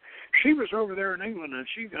priestess, she was over there in England, and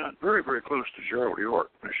she got very, very close to Gerald York.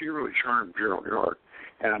 She really charmed Gerald York,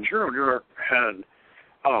 and Gerald York had.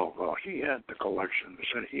 Oh, well, he had the collections,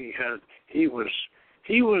 and he was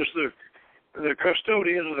the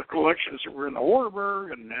custodian of the collections that were in the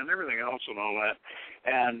Warburg and everything else and all that.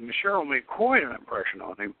 And Cheryl made quite an impression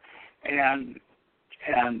on him, and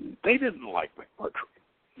they didn't like McMurtry.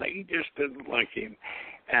 They just didn't like him,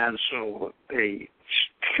 and so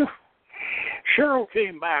Cheryl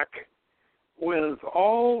came back with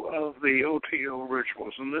all of the O.T.A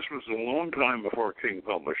rituals, and this was a long time before King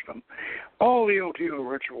published them, all the O.T.A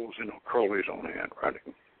rituals in Crowley's own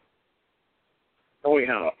handwriting. Oh, we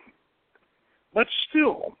had them. But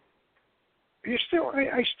still,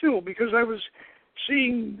 because I was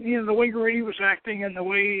seeing, the way Grady was acting and the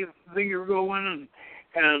way things were going,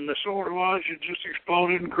 and the Solar Lodge had just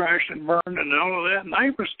exploded and crashed and burned and all of that, and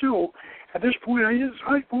I was still, at this point,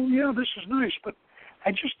 yeah, this is nice, but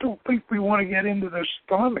I just don't think we want to get into this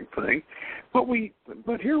Thelemic thing.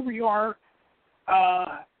 But here we are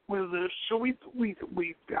with this. So I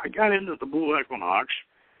got into the Blue Equinox,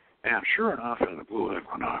 and sure enough, in the Blue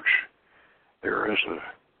Equinox, there is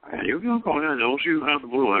and you can go ahead, those of you who have the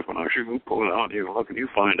Blue Equinox, you can pull it out, you can look and you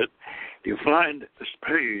find it. You find this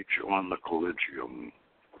page on the Collegium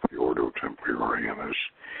of the Ordo Temporarius.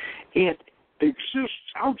 It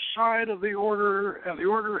exists outside of the order, and the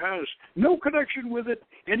order has no connection with it,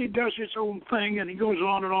 and it does its own thing, and he goes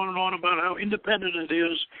on and on and on about how independent it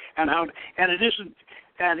is, and it isn't,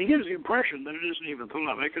 and he gives the impression that it isn't even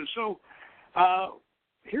Thelemic. And so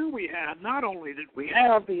here we had, not only did we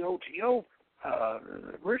have the O.T.A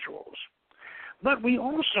rituals, but we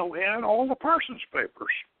also had all the Parsons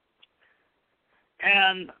papers.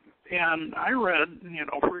 And And I read,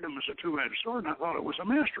 Freedom is a Two-Edged Sword, and I thought it was a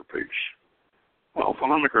masterpiece. Well,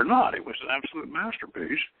 polemic or not, it was an absolute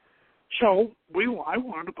masterpiece. So I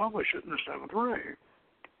wanted to publish it in the Seventh Ray.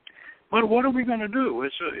 But what are we going to do?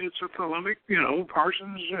 It's a polemic,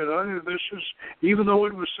 Parsons. This is, even though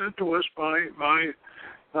it was sent to us by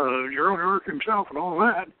Gerald Eric himself and all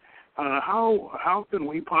that. How can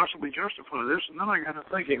we possibly justify this? And then I got to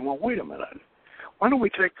thinking, well, wait a minute. Why don't we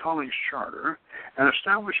take Colling's charter and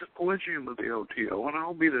establish a collegium of the O.T.A, and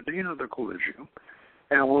I'll be the dean of the collegium,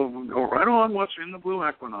 and we'll go right on what's in the Blue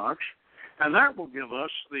Equinox, and that will give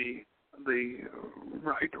us the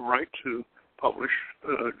right to publish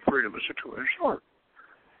Freedom is a Two-Edged Sword.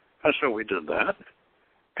 And so we did that,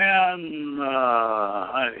 and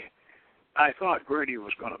I thought Grady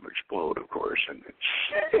was going to explode, of course, and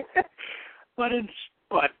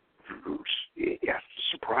but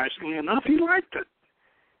surprisingly enough, he liked it.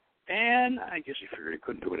 And I guess he figured he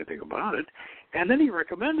couldn't do anything about it. And then he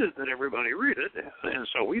recommended that everybody read it. And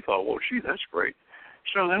so we thought, well, gee, that's great.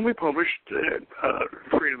 So then we published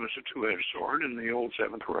Freedom is a Two-Edged Sword in the old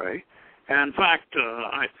Seventh Ray. And in fact,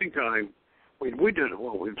 I think we've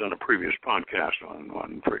done a previous podcast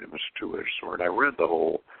on Freedom is a Two-Edged Sword. I read the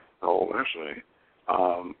whole essay.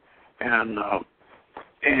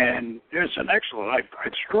 And it's an excellent,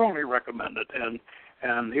 I'd strongly recommend it,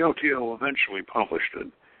 and the O.T.A eventually published it.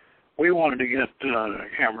 We wanted to get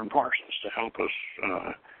Cameron Parsons to help us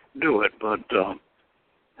do it, but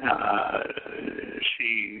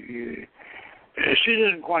she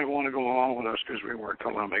didn't quite want to go along with us because we weren't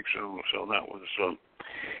polemic, so that was.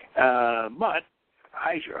 But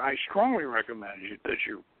I strongly recommend that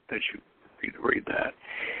you read that.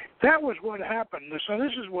 That was what happened. So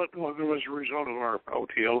this is what was a result of our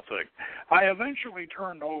O.T.A thing. I eventually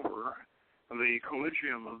turned over the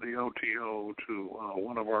collegium of the O.T.A to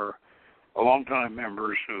one of our longtime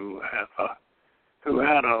members who had his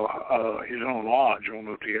own lodge, own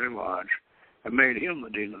O.T.A lodge, and made him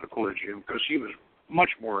the dean of the collegium because he was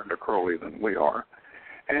much more into Crowley than we are.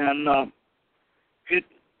 And it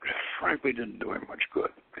frankly didn't do him much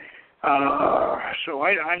good. So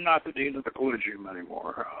I'm not the dean of the collegium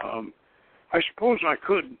anymore. I suppose I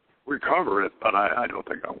could recover it, but I don't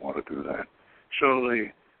think I want to do that. So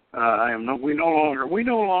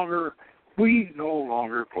we no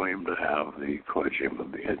longer claim to have the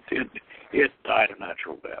collegium. It died a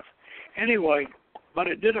natural death. Anyway, but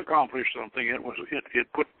it did accomplish something. It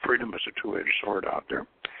put Freedom as a Two-Edged Sword out there.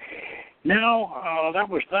 Now that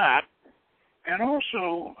was that, and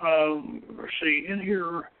also see in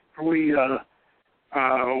here. We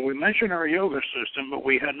mentioned our yoga system, but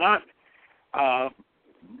we had not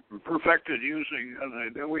perfected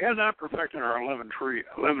our 11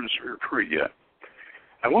 sphere tree yet.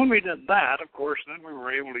 And when we did that, of course, then we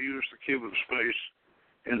were able to use the cube of space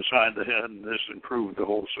inside the head, and this improved the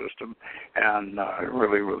whole system. And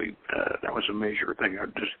really, that was a major thing.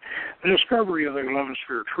 The discovery of the 11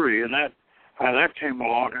 sphere tree, and that came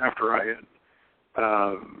along after I had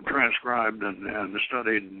transcribed and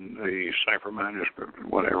studied the cipher manuscript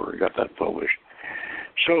and whatever, got that published.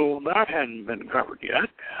 So that hadn't been covered yet.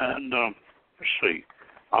 And let's see,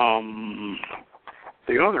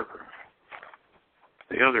 the other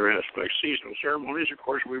aspects, seasonal ceremonies, of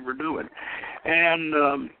course, we were doing, and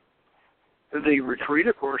the retreat,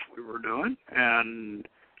 of course, we were doing, and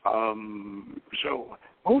so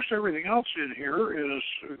most everything else in here is,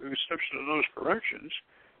 except for those corrections,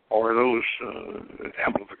 or those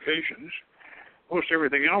amplifications, most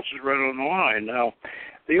everything else is right on the line. Now,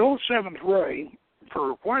 the old Seventh Ray,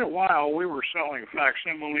 for quite a while, we were selling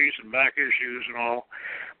facsimiles and back issues and all,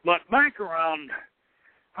 but back around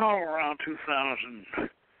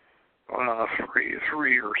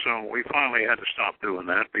 2003 or so, we finally had to stop doing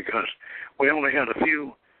that because we only had a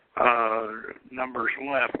few numbers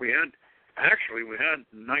left. We had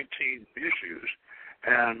 19 issues.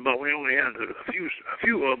 But we only had a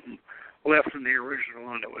few of them left in the original,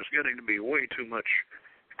 and it was getting to be way too much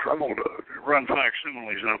trouble to run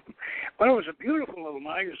facsimiles up. But it was a beautiful little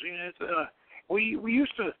magazine. We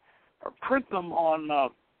used to print them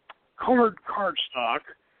on colored cardstock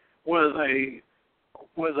with a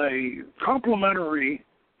complementary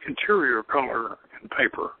interior color and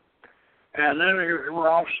paper, and then they were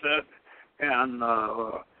offset. And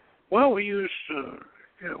we used a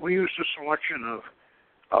selection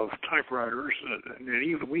of typewriters, and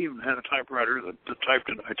we even had a typewriter that typed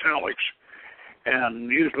in italics, and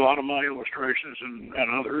used a lot of my illustrations and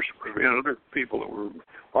others. We had other people that were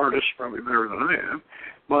artists, probably better than I am.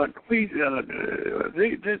 But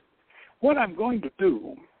what I'm going to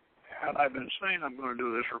do, and I've been saying I'm going to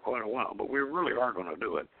do this for quite a while, but we really are going to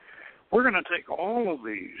do it. we're going to take all of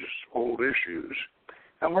these old issues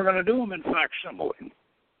and we're going to do them in facsimile.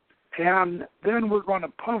 And then we're going to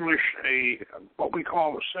publish what we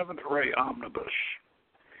call a Seventh Ray Omnibus.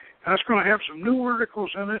 That's going to have some new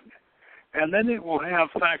articles in it, and then it will have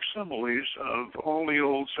facsimiles of all the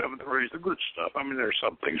old Seventh Rays, the good stuff. I mean, there's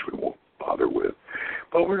some things we won't bother with.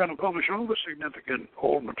 But we're going to publish all the significant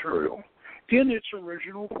old material in its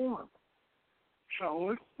original form.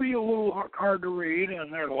 So it'll be a little hard to read,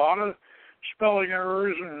 and there are a lot of spelling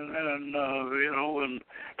errors and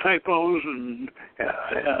typos and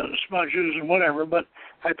smudges and whatever. But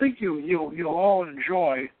I think you'll all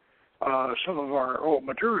enjoy some of our old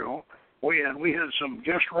material. We had some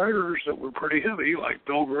guest writers that were pretty heavy, like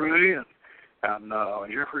Bill Gray and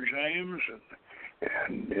Jeffrey James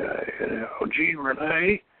and Jean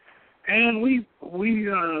Renee, and we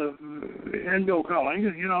and Bill Culling,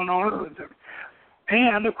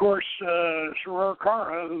 and of course Soror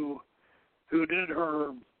Cara, who did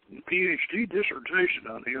her PhD dissertation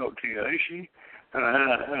on the O.T.A. She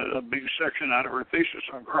had a big section out of her thesis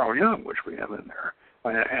on Carl Jung, which we have in there,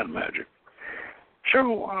 and magic. So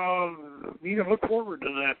you can look forward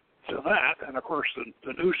to that, and of course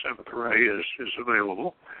the new Seventh Ray is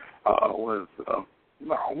available with the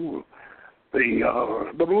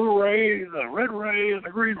blue ray, the red ray, and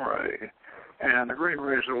the green ray. And the green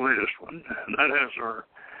ray is the latest one, and that has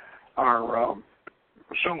our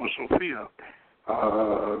Soma Sophia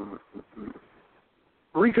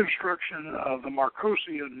reconstruction of the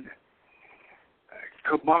Marcosian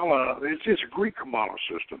Kabbalah. It's a Greek Kabbalah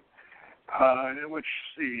system in which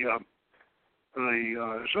the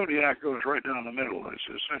zodiac goes right down the middle. It's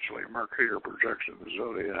essentially a Mercator projection of the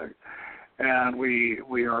zodiac, and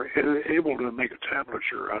we are able to make a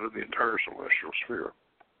tablature out of the entire celestial sphere.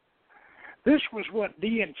 This was what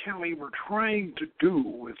Dee and Kelly were trying to do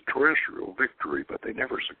with terrestrial victory, but they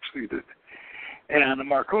never succeeded. And the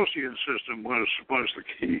Marcosian system was the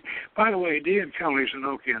key. By the way, Dee and Kelly's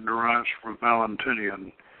Enochian derives from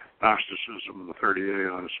Valentinian Gnosticism, the 30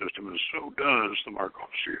 Aeon system, and so does the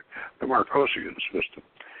Marcosian system.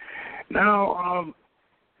 Now,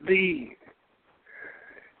 the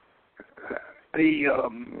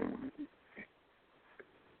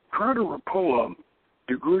Carter-Rapola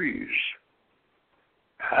degrees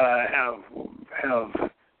have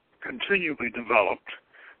continually developed,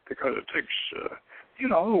 because it takes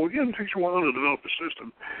it takes a while to develop a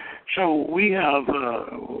system. So we have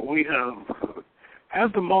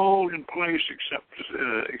had them all in place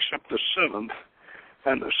except the seventh,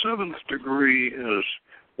 and the seventh degree is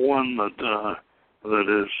one that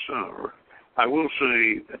is I will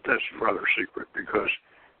say that's rather secret, because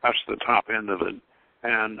that's the top end of it.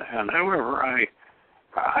 And however,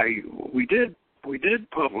 we did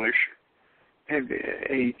publish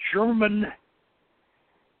a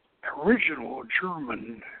original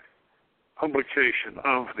German publication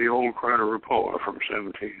of the old Carter-Rapola from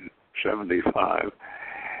 1775,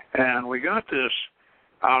 and we got this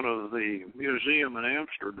out of the museum in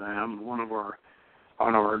Amsterdam. One of our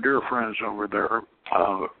dear friends over there,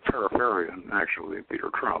 Periferian, actually, Peter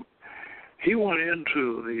Trump, he went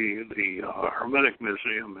into the Hermetic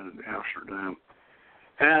Museum in Amsterdam,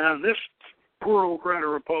 and this poor old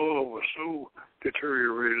Carter-Rapola was so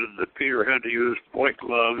deteriorated that Peter had to use white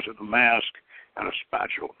gloves and a mask and a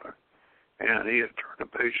spatula. And he had turned the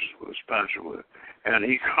pages with a spatula, and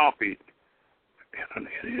he copied in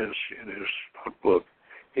his notebook.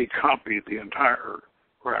 He copied the entire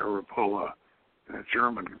Carter-Rapola, the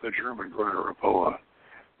German Carter-Rapola,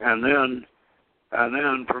 and then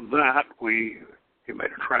from that he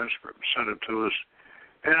made a transcript, sent it to us,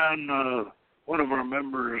 and one of our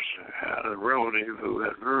members had a relative who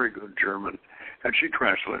had very good German, and she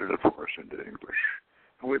translated it for us into English.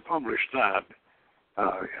 And we published that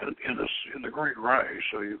in the Green Ray,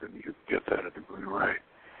 so you can get that at the Green Ray.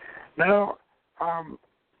 Now,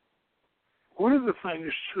 one of the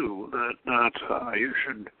things too that you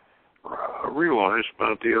should realize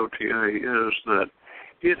about the O.T.A. is that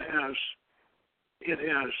it has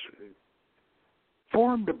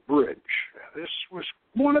formed a bridge. This was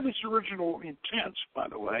one of its original intents, by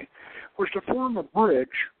the way, was to form a bridge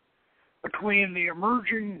between the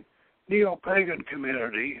emerging neo-pagan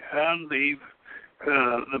community and the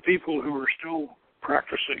people who are still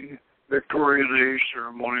practicing Victorian age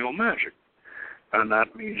ceremonial magic. And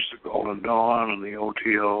that means the Golden Dawn and the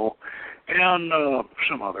O.T.A. and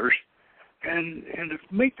some others. And to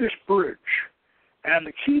make this bridge, and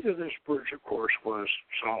the key to this bridge, of course, was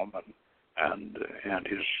Solomon and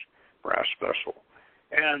his brass vessel.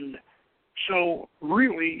 And so,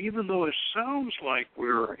 really, even though it sounds like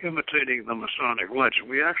we're imitating the Masonic legend,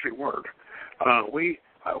 we actually weren't. We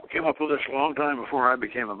came up with this a long time before I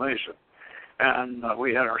became a Mason. And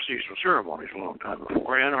we had our seasonal ceremonies a long time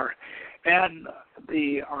before. And our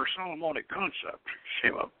Solomonic concept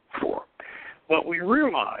came up before. But we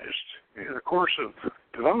realized in the course of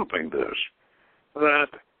developing this that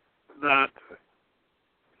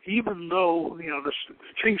even though this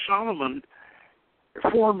King Solomon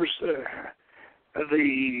forms the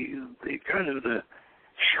kind of the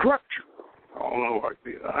structure, although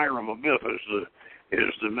the Hiram of myth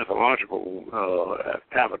is the mythological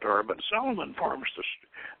avatar, but Solomon forms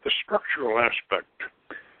the structural aspect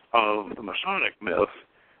of the Masonic myth,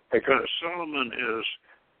 because Solomon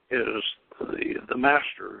is the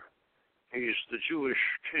master. He's the Jewish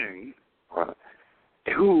king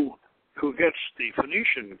who gets the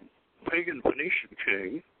pagan Phoenician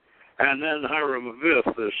king, and then Hiram of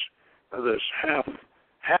myth, this half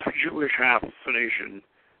Jewish, half Phoenician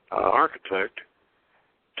architect,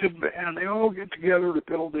 and they all get together to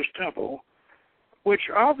build this temple, which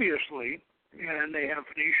obviously, and they have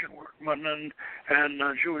Phoenician workmen and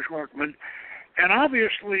Jewish workmen, and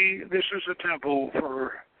obviously this is a temple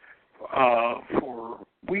for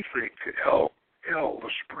we think El, the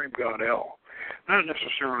supreme god El, not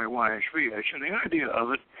necessarily YHVH. And the idea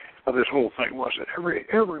of this whole thing was that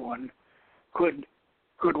everyone could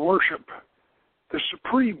worship the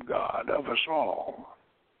supreme God of us all.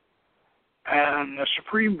 And the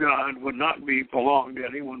supreme God would not belong to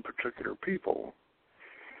any one particular people.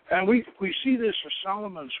 And we see this as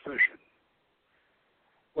Solomon's vision,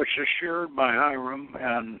 which is shared by Hiram,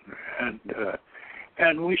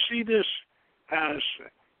 and we see this as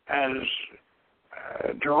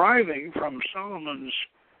deriving from Solomon's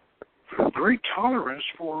great tolerance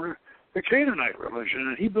for the Canaanite religion,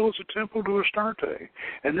 and he builds a temple to Astarte,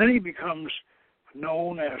 and then he becomes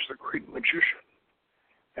known as the great magician.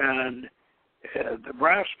 And the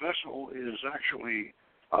brass vessel is actually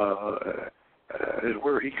is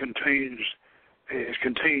where he contains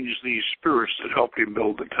these spirits that helped him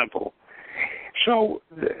build the temple. So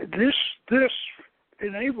this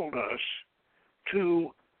enabled us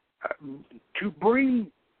to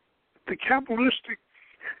bring the Kabbalistic,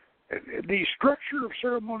 the structure of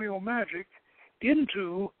ceremonial magic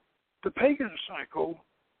into the pagan cycle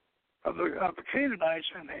of the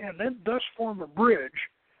Canaanites, and then thus form a bridge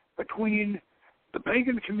between the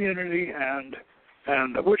pagan community and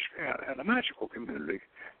the magical community.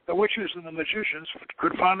 The witches and the magicians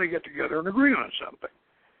could finally get together and agree on something.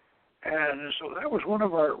 And so that was one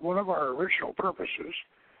of our original purposes.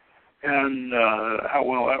 And how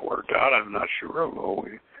well that worked out, I'm not sure. Although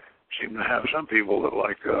we seem to have some people that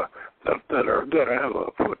like that have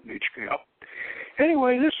a foot in each camp.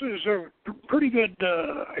 Anyway, this is a pretty good,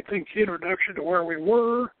 I think, introduction to where we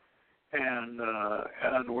were and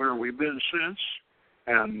where we've been since,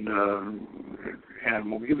 and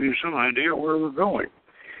we'll give you some idea where we're going.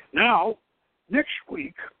 Now, next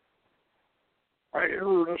week, right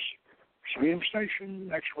here, same station,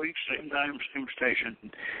 next week, same time, same station,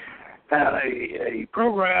 and a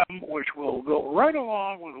program which will go right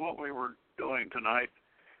along with what we were doing tonight,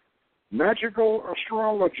 magical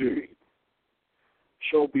astrology.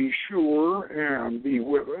 So be sure and be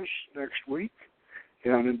with us next week,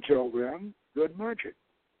 and until then, good magic.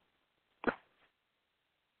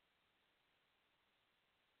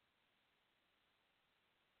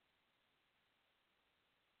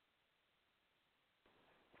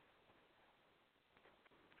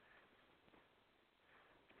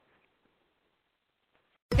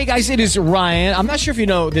 Hey guys, it is Ryan. I'm not sure if you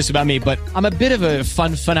know this about me, but I'm a bit of a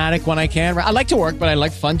fun fanatic when I can. I like to work, but I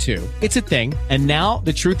like fun too. It's a thing. And now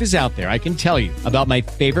the truth is out there. I can tell you about my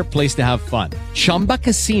favorite place to have fun. Chumba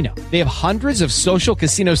Casino. They have hundreds of social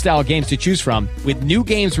casino style games to choose from with new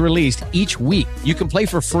games released each week. You can play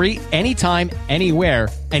for free anytime, anywhere.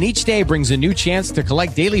 And each day brings a new chance to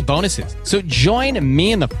collect daily bonuses. So join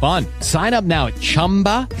me in the fun. Sign up now at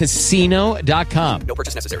ChumbaCasino.com. No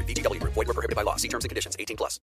purchase necessary. VGW Group. Void where prohibited by law. See terms and conditions. 18+.